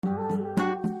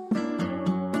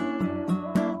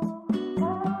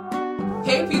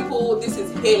Hey people, this is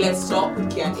Hey Let's Talk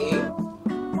with K and A.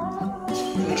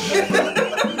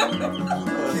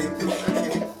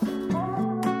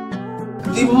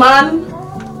 The man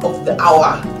of the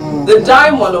hour, the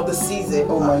diamond of the season,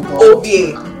 oh my God,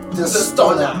 Ovie, the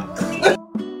stunner.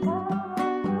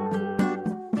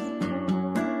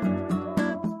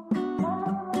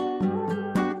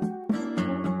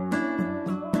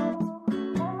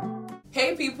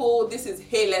 Hey people, this is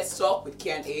Hey Let's Talk with K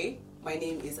and A. My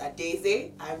name is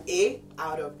Adeze. I'm A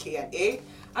out of K and A.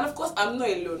 And of course, I'm not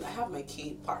alone. I have my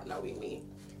key partner with me.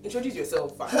 Introduce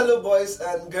yourself, fam. Hello boys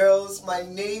and girls, my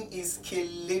name is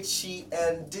Kelechi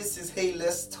and this is Hey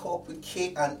Let's Talk with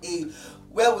K and A,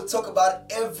 where we talk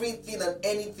about everything and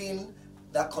anything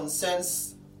that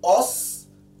concerns us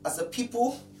as a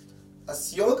people,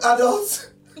 as young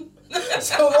adults.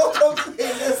 So welcome to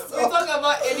Hey Let's Talk. We talk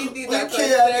about anything that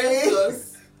concerns us.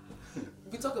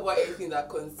 We talk about anything that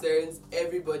concerns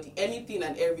everybody, anything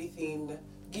and everything,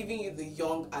 giving you the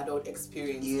young adult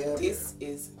experience. Yeah. This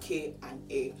is K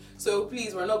and A. So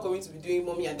please, we're not going to be doing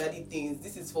mommy and daddy things.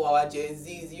 This is for our Gen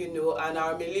Zs, you know, and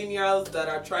our millennials that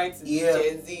are trying to be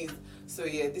Gen Zs. So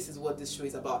yeah, this is what this show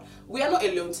is about. We are not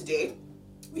alone today.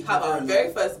 We have our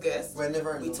very first guest. We're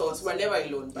never alone. We're never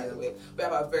alone, by the way. We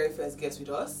have our very first guest with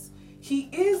us. He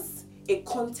is a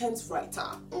content writer.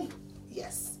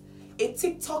 Yes. A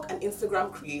TikTok and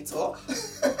Instagram creator.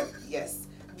 Yes.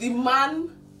 The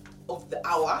man of the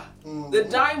hour. The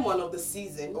diamond of the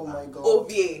season. Oh my God.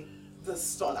 Ovie, the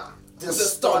stunner. The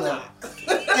stunner.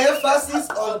 Emphasis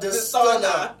on the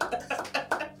stunner.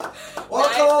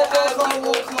 Welcome.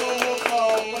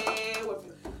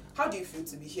 How do you feel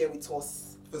to be here with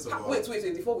us? First of all, Wait,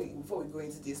 before we go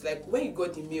into this, like when you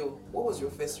got the mail, what was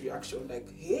your first reaction? Like,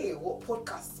 hey, what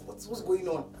podcast? What's going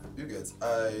on? you get.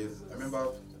 I remember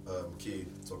Kay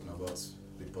talking about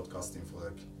the podcasting for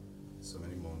like so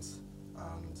many months,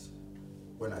 and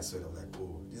when I saw it, I'm like,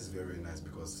 oh, this is very, very nice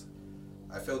because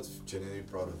I felt genuinely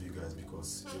proud of you guys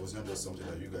because it was not just something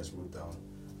that you guys wrote down,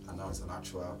 and now it's an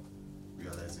actual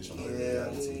realization of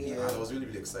reality. Yeah. And I was really,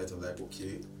 really excited. Like,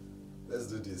 okay, let's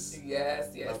do this. Yes.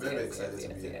 I'm very excited to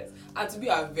be here. And to be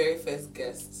our very first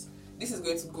guest, this is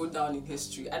going to go down in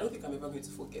history. I don't think I'm ever going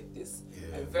to forget this.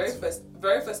 Yeah, My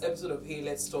very first episode of Hey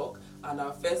Let's Talk, and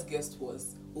our first guest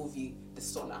was Ovie, the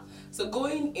stunner. So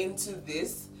going into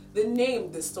this, the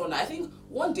name the stunner, I think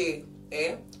one day,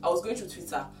 I was going through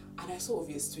Twitter and I saw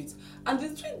Ovie's tweet, and the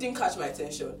tweet didn't catch my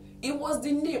attention. It was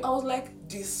the name. I was like,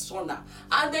 the stunner.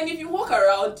 And then if you walk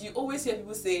around, you always hear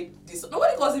people say this.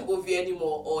 Nobody calls him Ovie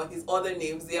anymore or his other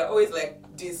names. They are always like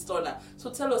the stunner. So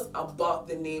tell us about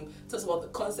the name. Tell us about the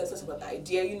concept. Tell us about the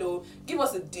idea. You know, give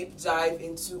us a deep dive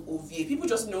into Ovie. People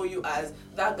just know you as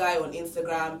that guy on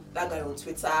Instagram, that guy on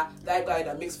Twitter, that guy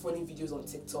that makes funny videos on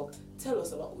TikTok. Tell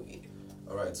us about Ovie.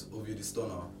 Alright, Ovie the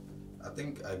Stunner. I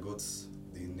think I got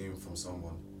the name from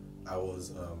someone. I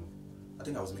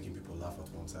think I was making people laugh at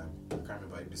one time. I can't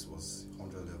remember if this was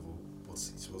 100 level, but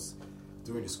it was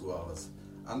during the school hours.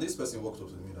 And this person walked up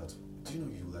to me that, do you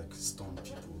know you like stun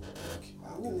people?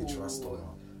 Like, the literal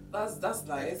stunner. That's nice.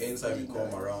 Like, anytime you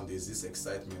come around, there's this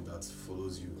excitement that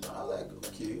follows you. And I was like,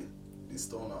 okay, the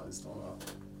stunner,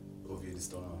 Ovie the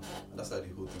stunner. And that's how the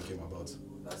whole thing came about.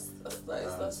 That's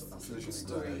nice. I'm feeling really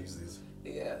glad I used this.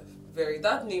 Yeah, very.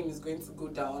 That name is going to go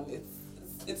down.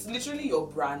 It's literally your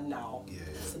brand now. Yeah.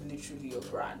 It's literally your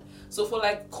brand. So for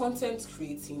like content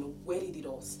creating, where did it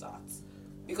all start?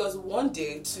 Because one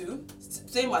day too,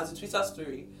 same as the Twitter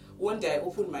story, one day I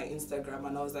opened my Instagram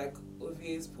and I was like,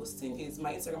 Ovie is posting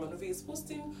my Instagram, and Ovie is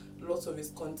posting lots of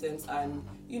his content, and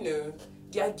you know,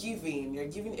 you're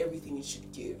giving everything you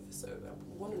should give. So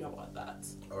I want to know about that.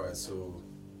 Alright, so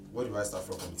where do I start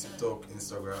from TikTok,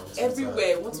 Instagram, Twitter?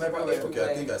 Everywhere. Okay,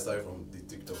 I think I started from the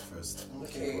TikTok first.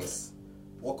 Okay. Because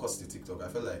what caused the TikTok? I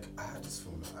felt like I had this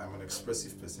phone. I'm an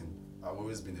expressive person. I've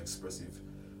always been expressive.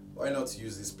 Why not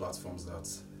use these platforms that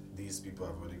these people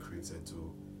have already created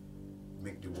to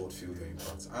make the world feel your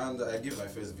impact? And I gave my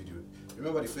first video.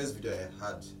 Remember the first video I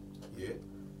had? Yeah,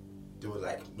 there were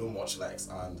like no much likes,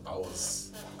 and I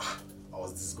was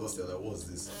disgusted. Like, what was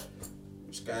this?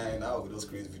 Which kind? How could just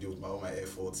create video with all my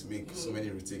efforts, make so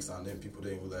many retakes, and then people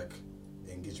don't even like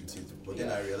engage with it. But then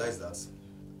I realized that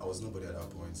I was nobody at that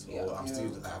point. So I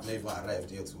have never even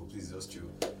arrived yet, so please just chill.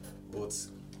 But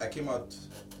I came out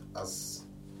as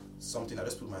something, I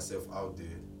just put myself out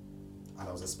there, and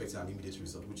I was expecting an immediate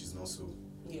result, which is not so.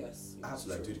 Yes. I had to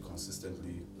like do it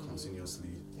consistently,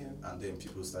 continuously, and then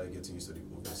people started getting used to the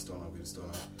Ovie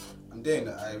stunner. And then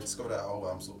I discovered that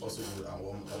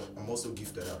I'm also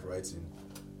gifted at writing,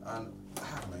 and I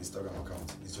have my Instagram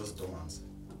account. It's just dormant.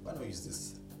 Why not use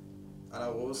this? And I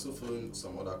was also following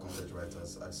some other content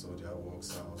writers. I saw their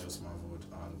works and I was just marveled,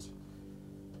 and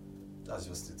that's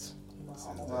just it.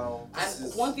 Wow.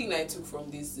 And one thing I took from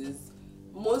this is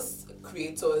most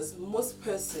creators, most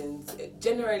persons,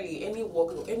 generally any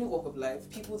walk of life,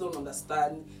 people don't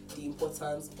understand the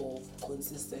importance of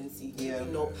consistency. Yeah.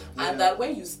 You know, Yeah. and that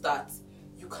when you start,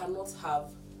 you cannot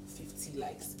have 50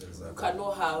 likes. Exactly. You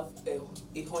cannot have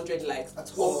 100 likes, At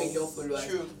 1 all. million followers.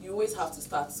 True. You always have to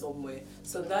start somewhere.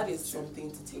 So that is True.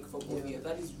 something to take from Yeah. Ovie.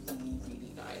 That is really,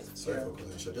 really nice. Sorry Yeah. for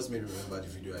cutting short. Just made me remember the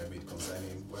video I made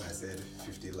concerning when I said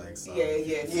 50 likes. Yeah,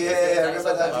 yeah. Yeah, I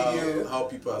remember that video. How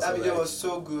people are That so video like, was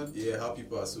so good. yeah, how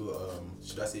people are so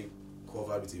should I say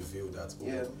covered with a veil that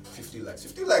Yeah. 50 likes.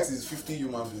 50 likes is 50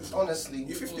 human beings. Honestly.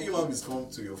 If 50 human beings come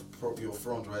to your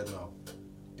front right now,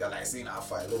 they're like saying,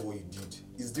 Alpha, I love what you did.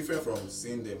 It's different from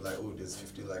seeing them like, oh, there's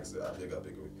 50 likes, I beg.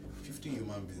 50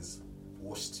 human beings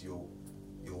watched your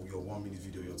 1 minute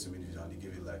video, your 2 minute video, and they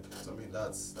gave it like. So I mean,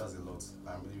 that's a lot.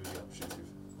 I'm really, really appreciative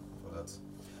for that.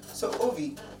 So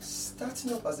Ovie,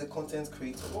 starting up as a content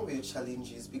creator, what were your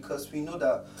challenges? Because we know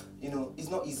that, it's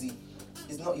not easy.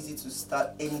 It's not easy to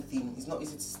start anything. It's not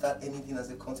easy to start anything as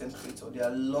a content creator. There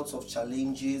are lots of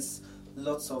challenges,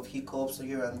 lots of hiccups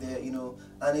here and there,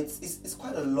 and it's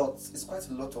quite a lot. It's quite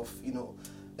a lot of,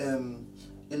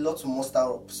 a lot to muster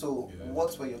up. So Yeah.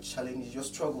 what were your challenges, your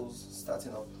struggles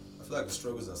starting up? I feel like the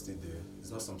struggles are still there. It's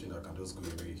not something that can just go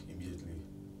away immediately.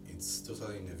 It's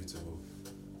totally inevitable.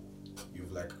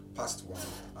 You've like passed one,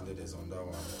 and then there's another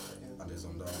one, Yeah. and there's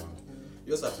another one.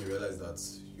 You just have to realize that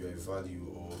you're a value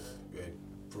or you're a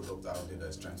product out there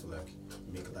that's trying to like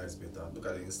make lives better. Look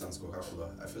at the instance Coca-Cola.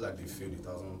 I feel like they failed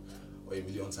 1,000 or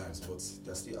 1,000,000 times, but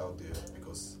they're still out there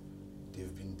because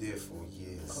they've been there for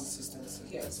years. Consistency.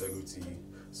 Yes. Integrity.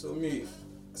 So me, I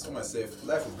saw myself,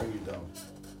 life will bring you down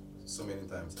so many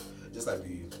times. Just like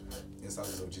the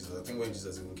instances of Jesus. I think when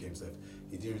Jesus even came,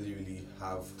 he didn't really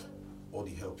have all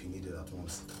the help he needed at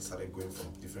once. He started going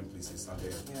from different places, and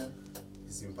then Yeah.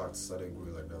 his impact started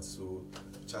growing like that. So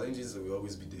challenges will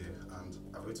always be there, and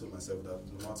I've always told myself that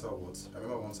no matter what. I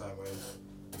remember one time when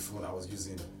the phone I was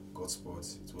using got spoiled.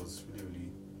 It was really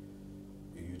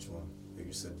a huge one, a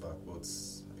huge setback, but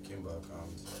I came back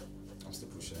and I'm still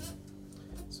pushing.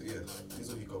 So yeah, these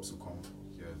are hiccups will come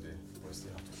here and there, but I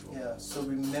still have to show. Yeah. So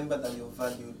remember that you're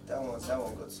valued. That one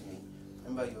got to me.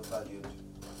 Remember you're valued.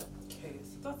 Okay,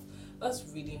 so that's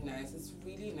really nice. It's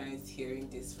really nice hearing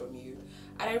this from you.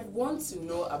 And I want to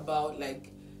know about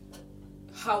like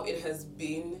how it has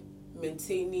been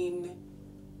maintaining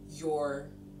your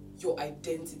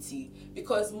identity,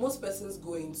 because most persons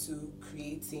go into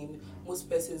creating, most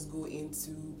persons go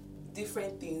into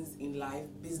different things in life,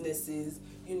 businesses,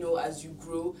 as you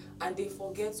grow, and they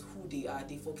forget who they are,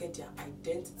 they forget their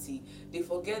identity, they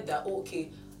forget that, okay,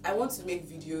 I want to make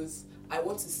videos, I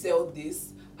want to sell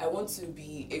this, I want to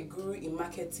be a guru in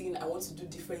marketing, I want to do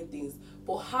different things,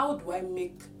 but how do I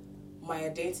make my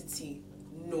identity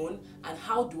known, and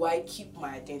how do I keep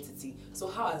my identity? So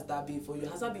how has that been for you?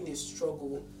 Has that been a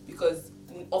struggle? Because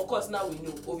of course now we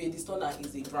know Ovie the Stunner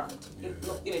is a brand. Yeah.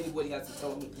 Nothing anybody has to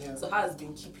tell me. Yeah. So how has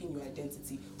been keeping your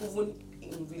identity, even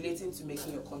in relating to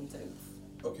making your content?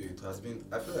 Okay, it has been.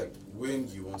 I feel like when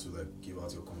you want to like give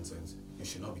out your content, you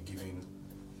should not be preaching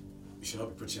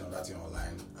on that thing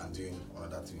online and doing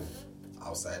another thing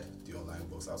outside the online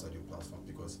box, outside your platform.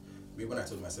 Because when I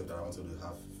told myself that I wanted to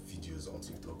have videos on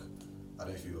TikTok, I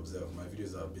don't know if you observe, my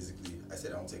videos are basically, I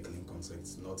said I want to clean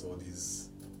content, not all these,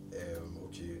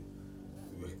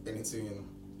 anything,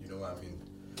 you know what I mean?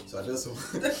 So I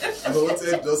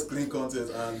wanted just clean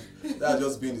content, and that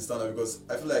just being the standard, because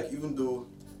I feel like even though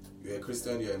you're a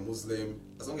Christian, you're a Muslim,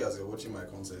 as long as you're watching my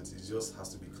content, it just has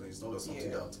to be clean. It's not just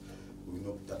something that we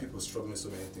know that people struggle with so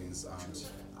many things, and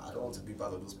I don't want to be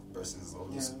part of those persons or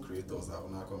those creators that will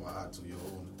not come and add to your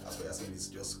own. That's why you're saying it's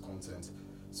just content.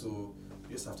 So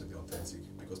you just have to be authentic,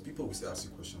 because people will still ask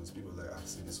you questions. People like,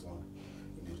 see this one,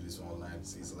 you need to do this one online,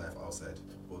 see his life outside.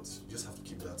 But you just have to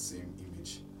keep that same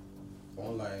image.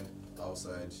 Online,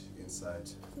 outside, inside.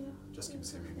 Yeah. Just keep the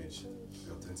same image. Be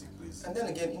authentic, please. And then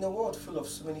again, in a world full of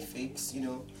so many fakes,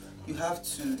 you have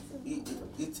to.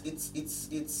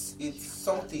 It's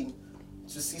something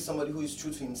to see somebody who is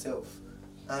true to himself,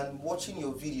 and watching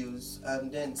your videos and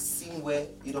then seeing where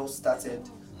it all started.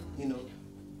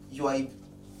 You are a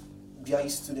BIU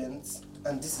student,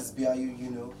 and this is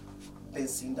BIU.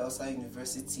 Based in Dausa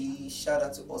University. Shout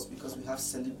out to us because we have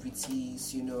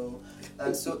celebrities,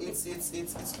 and so it's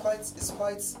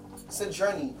a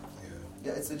journey.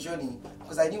 Yeah, it's a journey,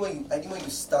 because I knew when you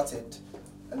started,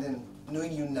 and then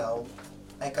knowing you now,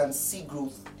 I can see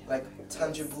growth, like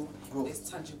tangible growth. It's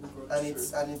tangible growth. And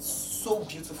it's so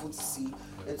beautiful to see.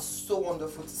 It's so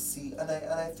wonderful to see. And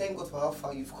I thank God for how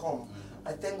far you've come.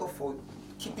 I thank God for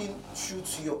keeping true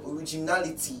to your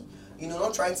originality. You know,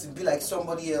 not trying to be like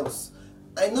somebody else.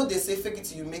 I know they say fake it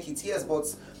till you make it, yes, but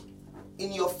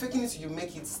in your faking it till you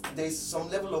make it, there's some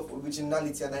level of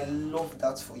originality, and I love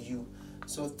that for you.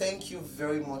 So thank you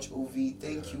very much, Ovie.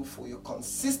 Thank you for your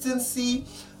consistency.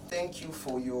 Thank you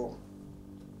for your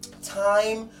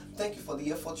time. Thank you for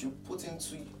the effort you put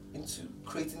into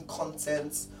creating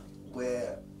content.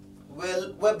 We're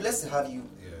blessed to have you.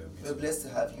 We're blessed to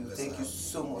have you. Thank you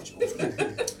so much, Ovie.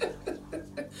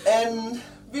 And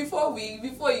before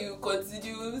you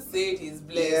continue saying he's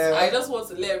blessed, I just want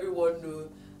to let everyone know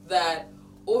that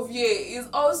Ovie is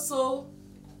also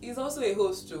a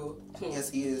host too. Yes,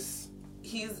 he is.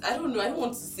 I don't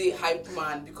want to say hype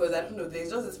man because I don't know, there's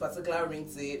just this particular ring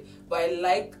to it, but I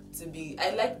like the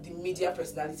media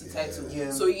personality title.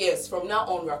 Yeah. So yes, from now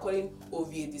on we're calling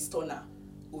Ovie the Stoner.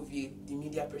 Ovie the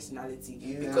media personality,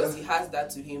 because he has that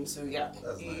to him. So yeah,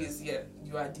 that's nice.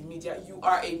 you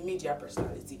are a media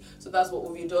personality. So that's what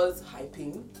Ovie does,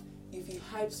 hyping. If he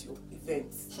hypes your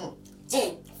events,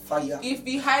 fire. If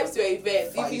he hypes your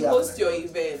events, if he hosts your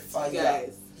events,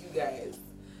 you guys.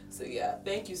 So yeah,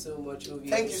 thank you so much, Ovie.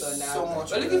 Thank you so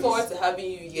much. We're looking forward to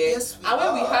having you here. Yes, and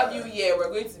when we have you here, we're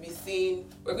going to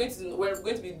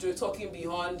be talking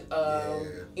beyond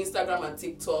Instagram and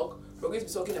TikTok. We're going to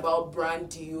be talking about brand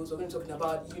deals. We're going to be talking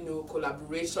about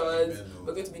collaborations.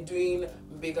 We're going to be doing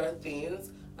bigger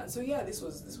things. And so yeah, this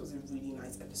was a really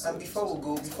nice episode. And before we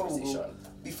go,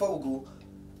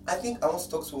 I think I want to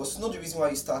talk to us. Know the reason why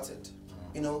you started.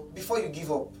 You know, before you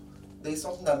give up, there is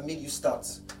something that made you start.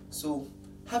 So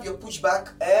have your pushback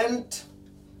and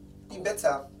be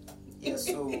better. Yeah,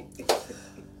 so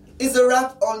it's a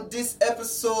wrap on this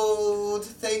episode.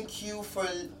 Thank you for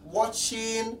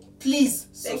watching. Please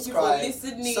subscribe. Thank you for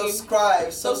listening.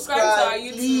 Subscribe to our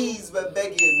YouTube. Please, we're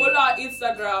begging. Follow our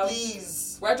Instagram.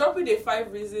 Please. We're dropping the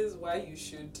 5 reasons why you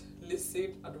should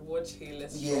listen and watch Hey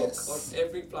Let's Talk on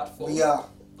every platform. Yeah.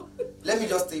 Let me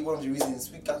just tell you one of the reasons.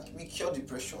 We cure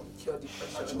depression.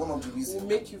 Actually, one of the reasons. Will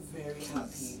make you very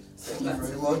happy. Thank you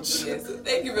very much. Yes,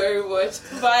 thank you very much.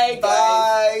 Bye,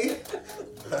 guys.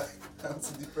 Bye.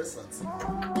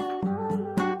 Antidepressants.